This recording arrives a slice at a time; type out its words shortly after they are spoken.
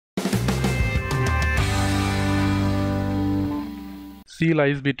C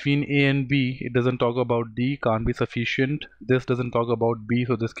lies between A and B. It doesn't talk about D, can't be sufficient. This doesn't talk about B,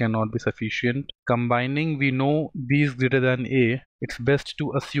 so this cannot be sufficient. Combining, we know B is greater than A. It's best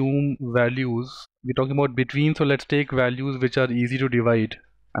to assume values. We're talking about between, so let's take values which are easy to divide.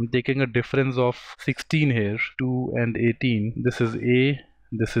 I'm taking a difference of 16 here, 2 and 18. This is A,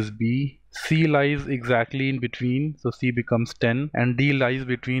 this is B. C lies exactly in between, so C becomes 10, and D lies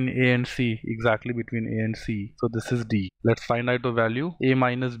between A and C, exactly between A and C, so this is D. Let's find out the value. A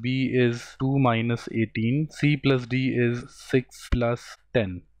minus B is 2 minus 18. C plus D is 6 plus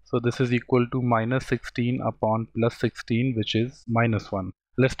 10. So this is equal to minus 16 upon plus 16, which is minus 1.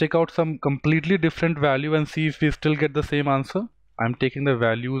 Let's take out some completely different value and see if we still get the same answer. I'm taking the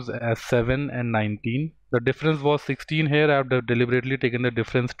values as 7 and 19. The difference was 16 here. I've deliberately taken the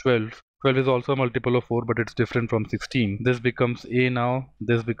difference 12. 12 is also a multiple of 4, but it's different from 16. This becomes A now.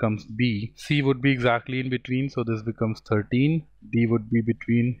 This becomes B. C would be exactly in between, so this becomes 13. D would be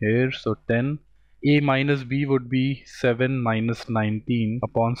between here, so 10. A minus B would be 7 minus 19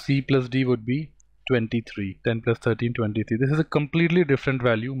 upon C plus D would be 23. 10 plus 13, 23. This is a completely different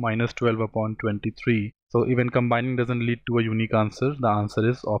value, minus 12 upon 23. So even combining doesn't lead to a unique answer. The answer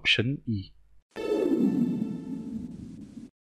is option E.